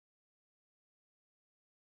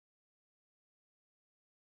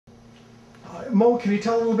Mo, can you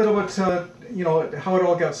tell a little bit about you know, how it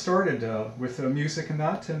all got started with music and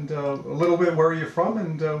that, and a little bit where you're from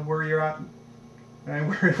and where you're at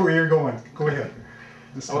and where you're going? Go ahead.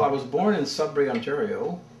 Well, I was born in Sudbury,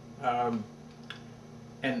 Ontario,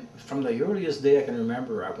 and from the earliest day I can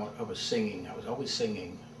remember, I was singing. I was always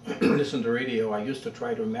singing. Listen to the radio. I used to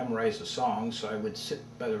try to memorize the songs, so I would sit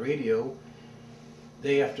by the radio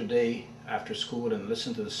day after school and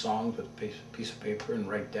listen to the songs with a piece of paper and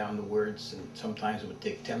write down the words, and sometimes it would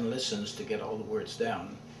take 10 listens to get all the words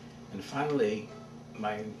down. And finally,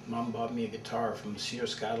 my mom bought me a guitar from the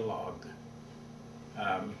Sears catalog,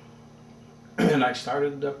 and I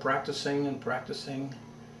started practicing and practicing.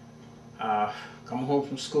 Come home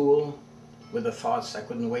from school with the thoughts I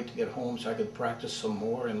couldn't wait to get home so I could practice some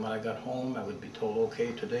more, and when I got home I would be told,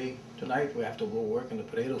 okay, tonight we have to go work in the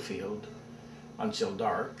potato field until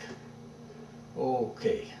dark.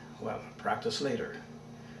 Okay, well, practice later.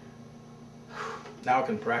 Now I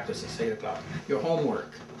can practice at 8 o'clock. Your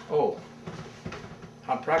homework. Oh,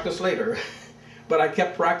 I'll practice later. But I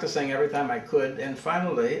kept practicing every time I could, and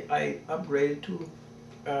finally I upgraded to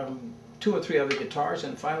 2 or 3 other guitars,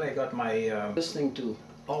 and finally I got my listening to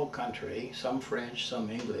all country, some French, some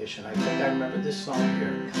English, and I think I remember this song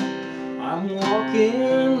here. I'm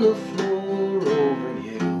walking the floor over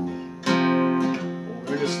you.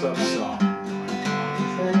 Where's the stuff song?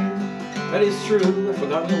 That is true, I've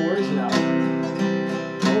forgotten the words now.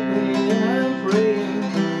 Hoping and I'm praying,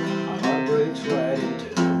 my heart breaks right in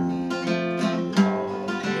two.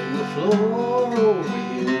 Walking the floor over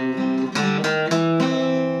you.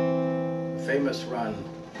 Famous run.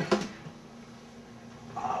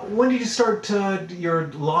 When did you start your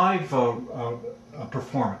live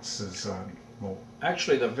performances? Mo?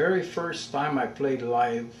 Actually, the very first time I played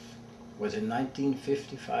live was in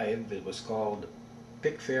 1955. It was called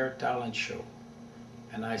Pickfair Talent Show,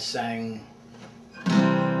 and I sang,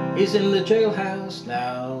 he's in the jailhouse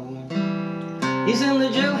now, he's in the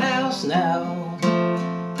jailhouse now,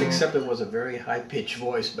 except it was a very high-pitched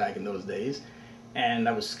voice back in those days, and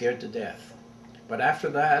I was scared to death. But after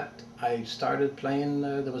that I started playing,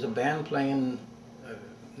 there was a band playing,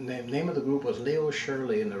 the name of the group was Leo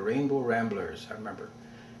Shirley and the Rainbow Ramblers, I remember.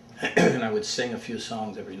 And I would sing a few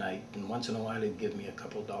songs every night, and once in a while he'd give me a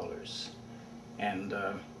couple dollars. And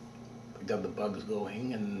I got the bugs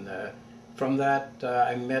going, and from that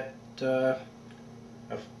I met a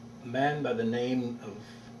man by the name of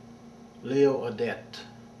Leo Odette.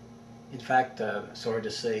 In fact, sorry to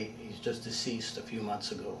say, he's just deceased a few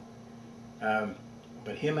months ago.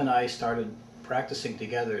 But him and I started practicing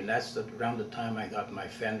together, and that's around the time I got my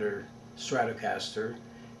Fender Stratocaster,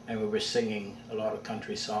 and we were singing a lot of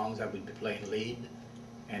country songs. I would be playing lead,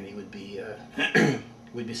 and he would be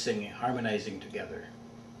we'd be singing, harmonizing together.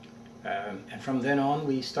 And from then on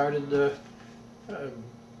we started, there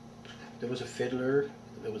was a fiddler,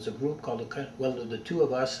 there was a group called, the 2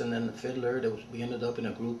 of us and then the fiddler, we ended up in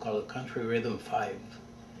a group called the Country Rhythm 5.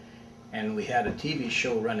 And we had a TV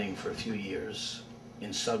show running for a few years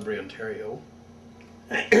in Sudbury, Ontario.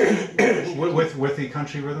 with the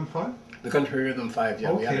Country Rhythm 5? The Country Rhythm 5,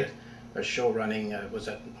 yeah. Okay. We had a show running, was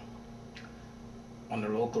on the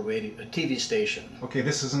local radio, a TV station. Okay,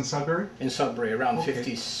 this is in Sudbury? In Sudbury, around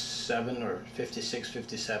 57 or 56,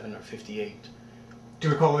 57 or 58. Do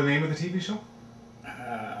you recall the name of the TV show?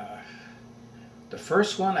 The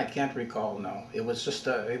first one I can't recall now. It was just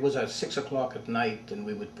it was at 6 o'clock at night, and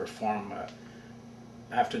we would perform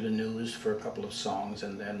after the news for a couple of songs,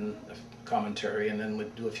 and then a commentary, and then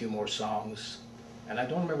we'd do a few more songs. And I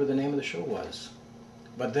don't remember the name of the show was.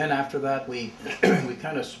 But then after that we we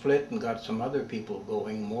kind of split and got some other people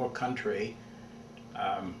going, more country.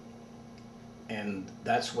 And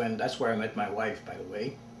that's where I met my wife, by the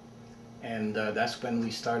way. And that's when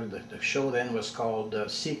we started, the show then was called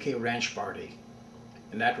CK Ranch Party.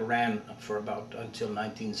 And that ran for about until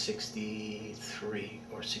 1963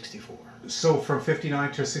 or 64. So from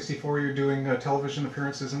 59 to 64 you're doing television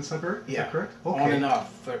appearances in Sudbury? Yeah, is that correct? Okay. On and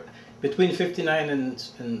off. Between 59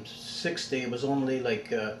 and 60 it was only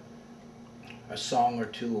like a song or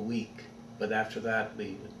 2 a week. But after that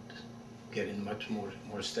we would get in much more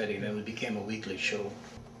steady, and then it became a weekly show.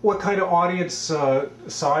 What kind of audience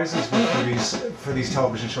sizes for these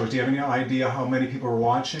television shows? Do you have any idea how many people are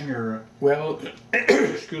watching, or? Well,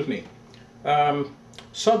 excuse me.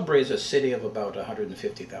 Sudbury is a city of about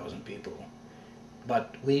 150,000 people,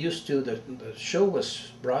 but we used to, the show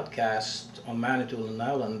was broadcast on Manitoulin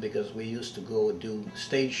Island because we used to go do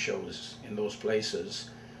stage shows in those places,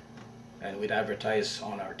 and we'd advertise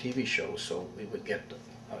on our TV show, so we would get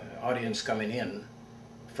audience coming in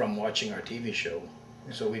from watching our TV show.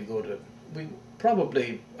 So we'd go to we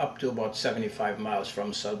probably up to about 75 miles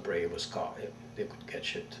from Sudbury it was caught. They could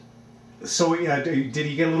catch it. So yeah, did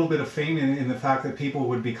you get a little bit of fame in the fact that people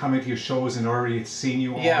would be coming to your shows and already seen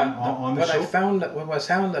you on the show? What I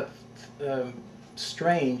found that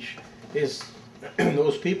strange is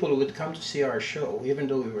those people who would come to see our show, even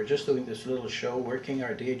though we were just doing this little show, working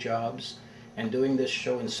our day jobs, and doing this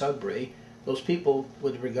show in Sudbury, those people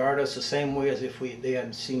would regard us the same way as if they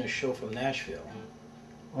had seen a show from Nashville.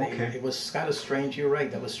 Okay. It was kind of strange. You're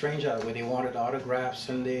right. That was strange that way. They wanted autographs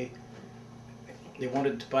and they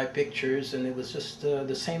wanted to buy pictures, and it was just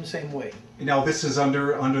the same way. Now this is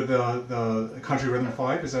under the Country Rhythm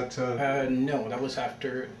 5. Is that? No, that was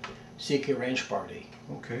after CK Ranch Party.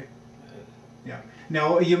 Okay. Yeah.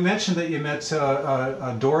 Now you mentioned that you met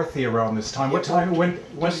Dorothy around this time. What time? When?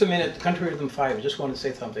 Just a minute. Country Rhythm 5. I just want to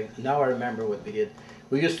say something. Now I remember what we did.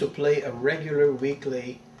 We used to play a regular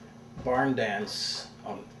weekly barn dance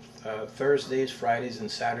on Thursdays, Fridays,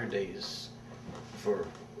 and Saturdays for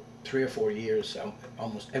 3 or 4 years,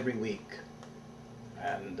 almost every week,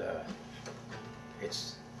 and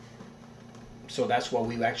so that's what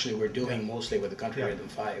we actually were doing mostly with the Country Rhythm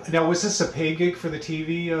 5. Now, was this a pay gig for the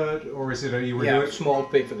TV, or is it you were doing? Yeah, small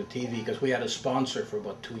pay for the TV because we had a sponsor for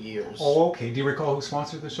about 2 years. Oh, okay. Do you recall who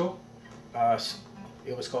sponsored the show?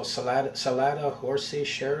 It was called Salada Horsey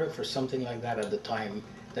Sheriff or something like that at the time.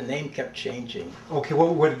 The name kept changing. Okay,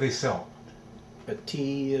 what did they sell? A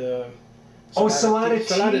tea. Salada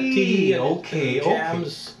tea. Okay,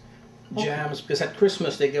 jams. Because at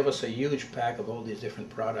Christmas they give us a huge pack of all these different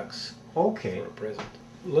products. Okay. For a present.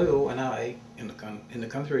 Lou and I, in the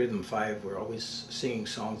Country Rhythm 5, were always singing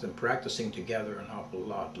songs and practicing together an awful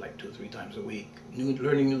lot, like 2 or 3 times a week,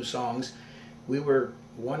 learning new songs. We were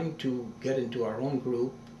wanting to get into our own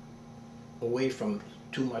group, away from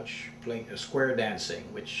too much playing square dancing,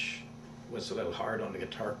 which was a little hard on the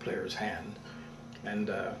guitar player's hand.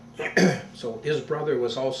 And so his brother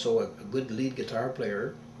was also a good lead guitar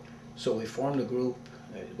player, so we formed a group.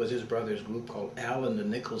 It was his brother's group called Al and the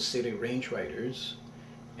Nichols City Range Riders,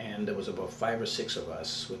 and there was about 5 or 6 of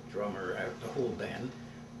us with drummer, the whole band.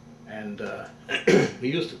 And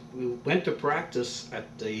we went to practice at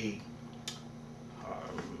the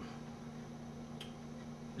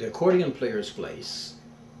accordion player's place,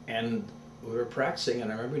 and we were practicing,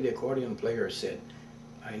 and I remember the accordion player said,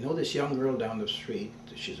 I know this young girl down the street,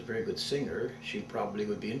 she's a very good singer, she probably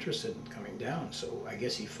would be interested in coming down. So I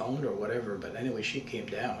guess he phoned or whatever, but anyway, she came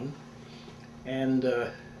down, and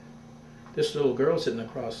this little girl sitting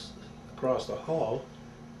across the hall,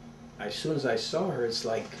 as soon as I saw her, it's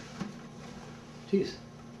like, geez,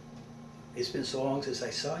 it's been so long since I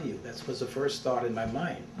saw you. That was the first thought in my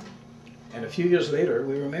mind. And a few years later,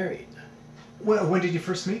 we were married. Well, when did you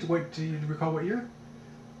first meet? Do you recall what year?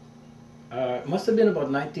 It must have been about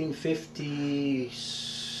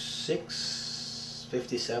 1956,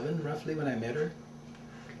 57, roughly, when I met her.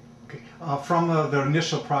 Okay. From the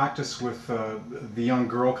initial practice with the young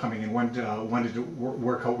girl coming in, when did it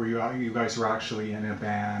work out? Were you guys were actually in a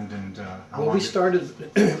band, and how long we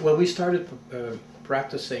started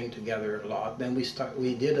practicing together a lot. Then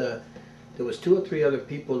there was 2 or 3 other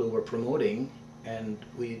people who were promoting, and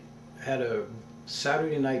we had a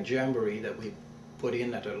Saturday night jamboree that we put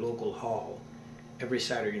in at a local hall. Every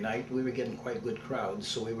Saturday night we were getting quite good crowds,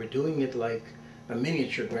 so we were doing it like a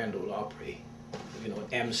miniature Grand Ole Opry, you know,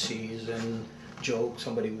 MCs and jokes,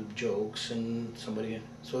 somebody with jokes and somebody,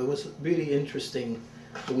 so it was really interesting.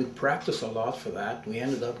 So we practiced a lot for that. We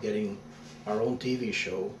ended up getting our own TV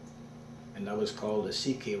show, and that was called the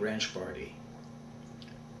CK Ranch Party.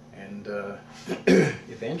 And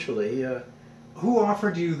eventually... Who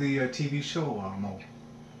offered you the TV show, Mo?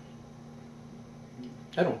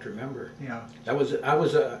 I don't remember. Yeah. I was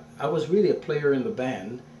really a player in the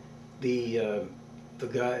band. The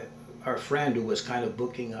guy, our friend who was kind of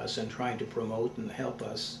booking us and trying to promote and help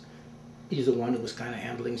us, he's the one who was kind of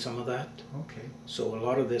handling some of that. Okay. So a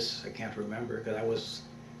lot of this I can't remember because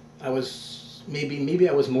maybe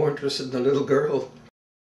I was more interested in the little girl